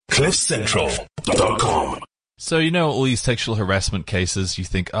CliffCentral.com. So, all these sexual harassment cases, you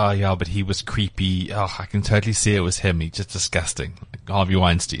think, oh yeah, but he was creepy. Oh, I can totally see it was him. He's just disgusting. Like Harvey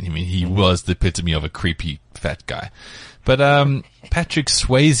Weinstein. I mean, he was the epitome of a creepy fat guy. But, Patrick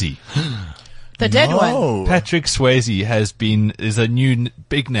Swayze. The dead one. Patrick Swayze is a new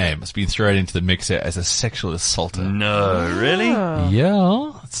big name. It's been thrown into the mixer as a sexual assaulter. No, really?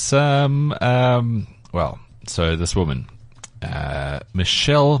 Yeah. It's, so this woman,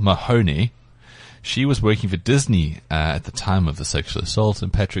 Michelle Mahoney, she was working for Disney at the time of the sexual assault,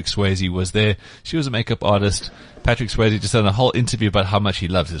 and Patrick Swayze was there. She was a makeup artist. Patrick Swayze just done a whole interview about how much he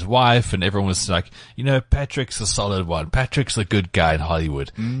loved his wife, and everyone was like, Patrick's a solid one. Patrick's a good guy in Hollywood.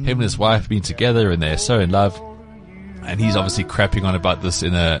 Him and his wife have been together, and they're so in love. And he's obviously crapping on about this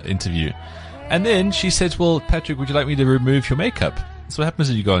in an interview. And then she said, well, Patrick, would you like me to remove your makeup? That's what happens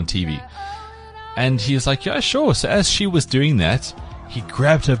when you go on TV. And he was like, yeah, sure. So as she was doing that, he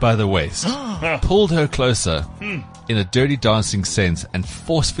grabbed her by the waist, pulled her closer in a dirty dancing sense, and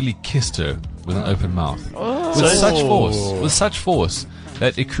forcefully kissed her with an open mouth. With such force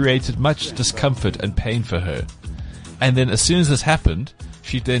that it created much discomfort and pain for her. And then as soon as this happened,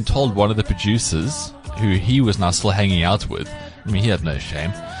 she then told one of the producers, who he was now still hanging out with. I mean, he had no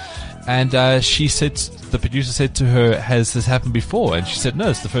shame. And the producer said to her, has this happened before? And she said, no,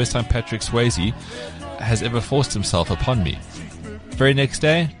 it's the first time Patrick Swayze has ever forced himself upon me. Very next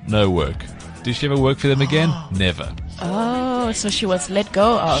day, no work. Did she ever work for them again? Never. Oh, so she was let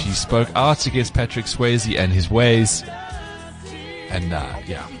go of. She spoke out against Patrick Swayze and his ways. And,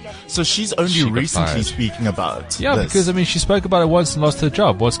 yeah. So she's only recently speaking about this. Because, she spoke about it once and lost her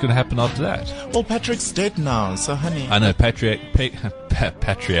job. What's going to happen after that? Well, Patrick's dead now, so honey. I know, pancreatic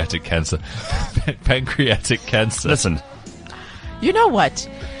cancer. Pancreatic cancer. Listen. You know what?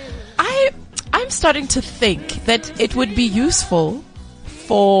 I'm starting to think that it would be useful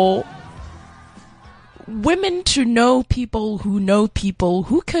for women to know people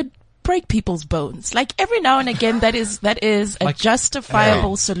who could break people's bones. Like every now and again, that is a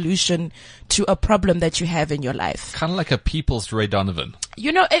justifiable solution to a problem that you have in your life. Kind of like a people's Ray Donovan.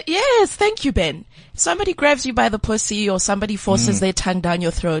 Yes, thank you, Ben. Somebody grabs you by the pussy or somebody forces their tongue down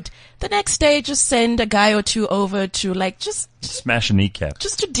your throat. The next day, just send a guy or two over to just smash a kneecap.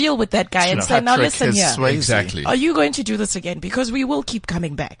 Just to deal with that guy and say, now listen here. Exactly. Are you going to do this again? Because we will keep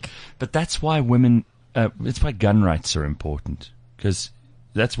coming back. But that's why it's why gun rights are important. Because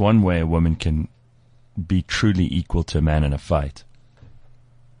that's one way a woman can be truly equal to a man in a fight.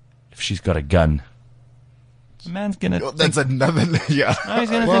 If she's got a gun, a man's gonna. That's another. Yeah. No,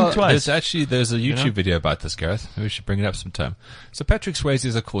 he's gonna think twice. There's a YouTube video about this, Gareth. Maybe we should bring it up sometime. So Patrick Swayze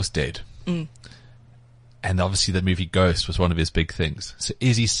is of course dead, and obviously the movie Ghost was one of his big things. So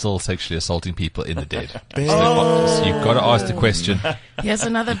is he still sexually assaulting people in the dead? So you've got to ask the question. Here's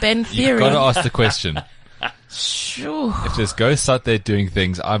another Ben theory. You've got to ask the question. Sure. If there's ghosts out there doing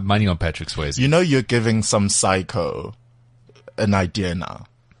things, I'm money on Patrick Swayze. You're giving some psycho an idea now.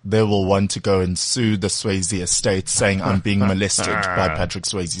 They will want to go and sue the Swayze estate saying I'm being molested by Patrick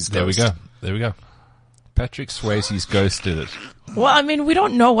Swayze's ghost. There we go. Patrick Swayze's ghost did it. Well, we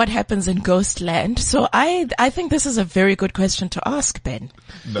don't know what happens in Ghostland, so I think this is a very good question to ask, Ben.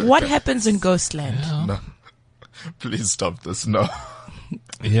 What happens in Ghostland? Yeah. No. Please stop this. No.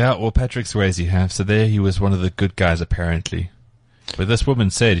 Yeah, well, Patrick Swayze so there he was one of the good guys apparently. But this woman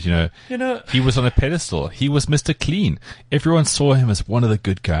said, he was on a pedestal. He was Mr. Clean. Everyone saw him as one of the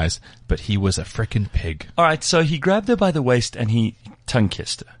good guys, but he was a frickin' pig. All right, so he grabbed her by the waist and he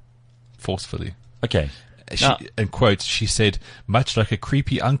tongue-kissed her. Forcefully. Okay. And quote, she said, much like a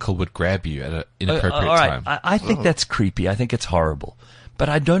creepy uncle would grab you at an inappropriate time. I think that's creepy. I think it's horrible. But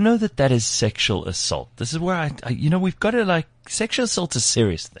I don't know that is sexual assault. This is where we've got to sexual assault's a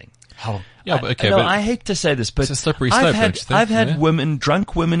serious thing. How? Yeah, but okay. I hate to say this, but it's a slippery slope, don't you think? I've had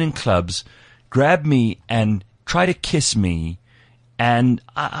drunk women in clubs grab me and try to kiss me, and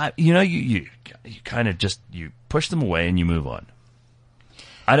you kind of just, you push them away and you move on.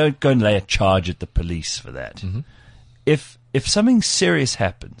 I don't go and lay a charge at the police for that. Mm-hmm. If something serious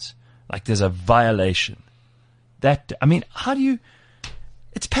happens, like there's a violation, how do you?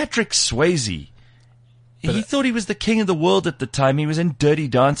 It's Patrick Swayze. He thought he was the king of the world at the time. He was in Dirty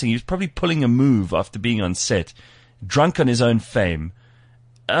Dancing. He was probably pulling a move after being on set, drunk on his own fame.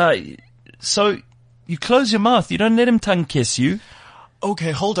 So you close your mouth. You don't let him tongue kiss you.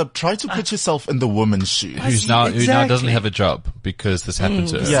 Okay, hold up. Try to put yourself in the woman's shoes. Who now doesn't have a job because this happened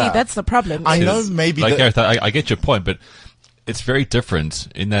to her. Yeah. See, that's the problem. I know maybe... Gareth, I get your point, but it's very different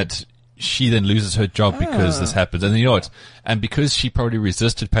in that she then loses her job because this happens. And you know what? And because she probably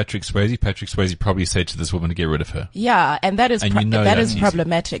resisted Patrick Swayze probably said to this woman to get rid of her. Yeah, and that is that is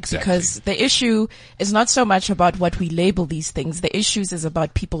problematic because the issue is not so much about what we label these things. The issues is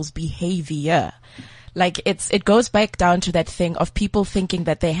about people's behavior. Like it goes back down to that thing of people thinking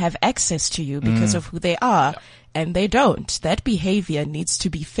that they have access to you because of who they are, and they don't. That behavior needs to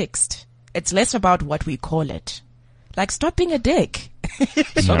be fixed. It's less about what we call it. Like, stop being a dick.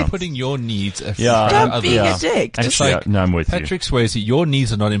 Stop putting your needs ahead of Stop being a dick. And it's like, no, I'm with Patrick Swayze, your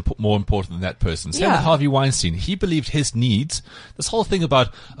needs are not more important than that person. Same with Harvey Weinstein. He believed his needs. This whole thing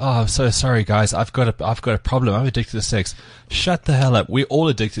about, oh, I'm so sorry, guys. I've got a problem. I'm addicted to sex. Shut the hell up. We're all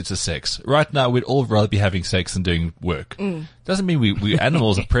addicted to sex. Right now, we'd all rather be having sex than doing work. Doesn't mean we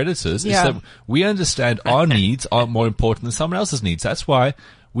animals are predators. It's that we understand our needs are more important than someone else's needs. That's why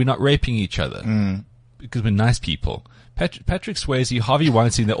we're not raping each other. Because we're nice people. Patrick Swayze, Harvey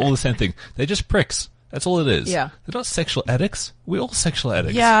Weinstein, they're all the same thing. They're just pricks. That's all it is. Yeah. They're not sexual addicts. We're all sexual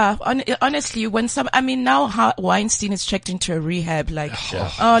addicts. Yeah. Honestly, now Weinstein is checked into a rehab, like,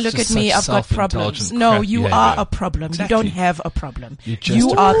 oh, look at me, I've got problems. No, you are a problem. Exactly. You don't have a problem.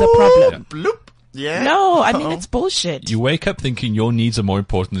 You are the problem. Bloop. Yeah. No, I mean, it's bullshit. You wake up thinking your needs are more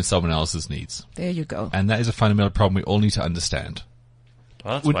important than someone else's needs. There you go. And that is a fundamental problem we all need to understand.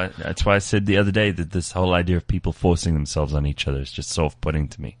 Well, that's why I said the other day that this whole idea of people forcing themselves on each other is just so off-putting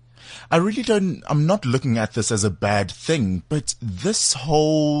to me. I'm not looking at this as a bad thing, but this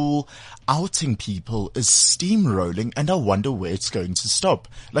whole outing people is steamrolling, and I wonder where it's going to stop.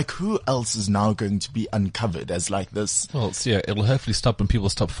 Like, who else is now going to be uncovered as like this? Well, it'll hopefully stop when people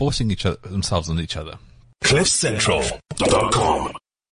stop forcing themselves on each other. CliffCentral.com